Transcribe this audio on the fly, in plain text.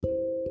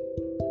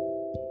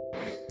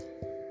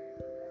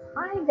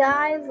Hi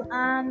guys,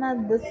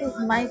 and this is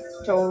my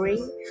story.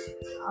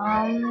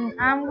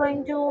 I'm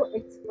going to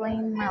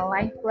explain my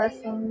life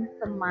lessons,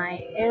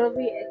 my LV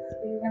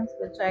experience,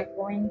 which I'm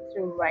going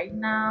through right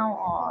now,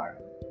 or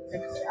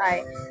which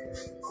I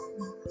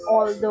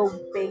although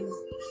been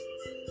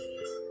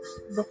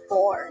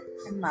before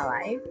in my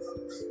life,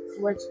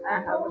 which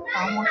I have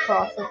come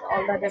across with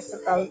all the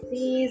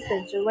difficulties,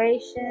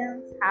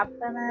 situations,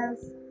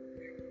 happiness,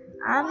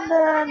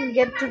 and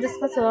get to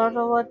discuss a lot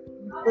about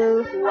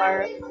people who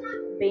are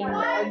being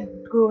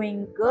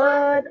doing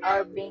good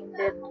or being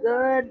did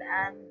good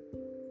and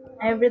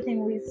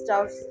everything we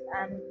stuff,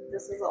 and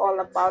this is all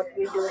about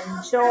we do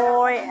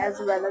enjoy as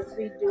well as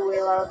we do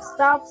a lot of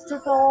stuffs to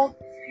talk,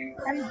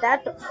 and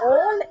that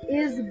all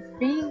is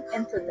being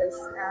into this.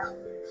 And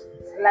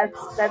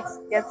let's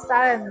get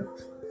started.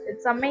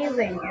 It's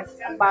amazing. It's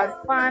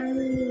about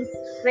fun,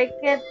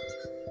 cricket,